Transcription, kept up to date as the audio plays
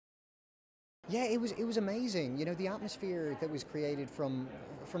Yeah, it was amazing. You know, the atmosphere that was created from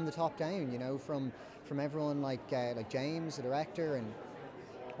the top down. You know, from everyone like James, the director, and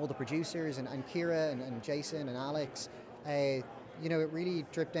all the producers, and Keira and Jason and Alex. You know, it really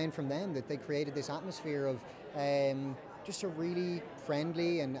dripped down from them that they created this atmosphere of just a really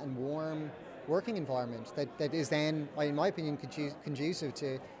friendly and warm working environment that is then, in my opinion, conducive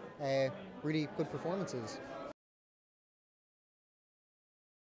to really good performances.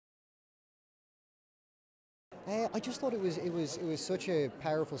 I just thought it was such a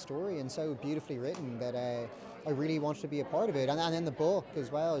powerful story and so beautifully written that I really wanted to be a part of it. And then the book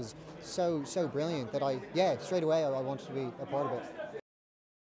as well is so brilliant that straight away I wanted to be a part of it.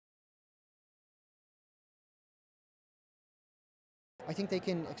 I think they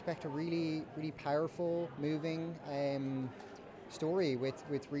can expect a really powerful, moving story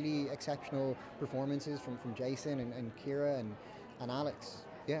with really exceptional performances from Jason and Keira and Alex.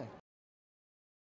 Yeah.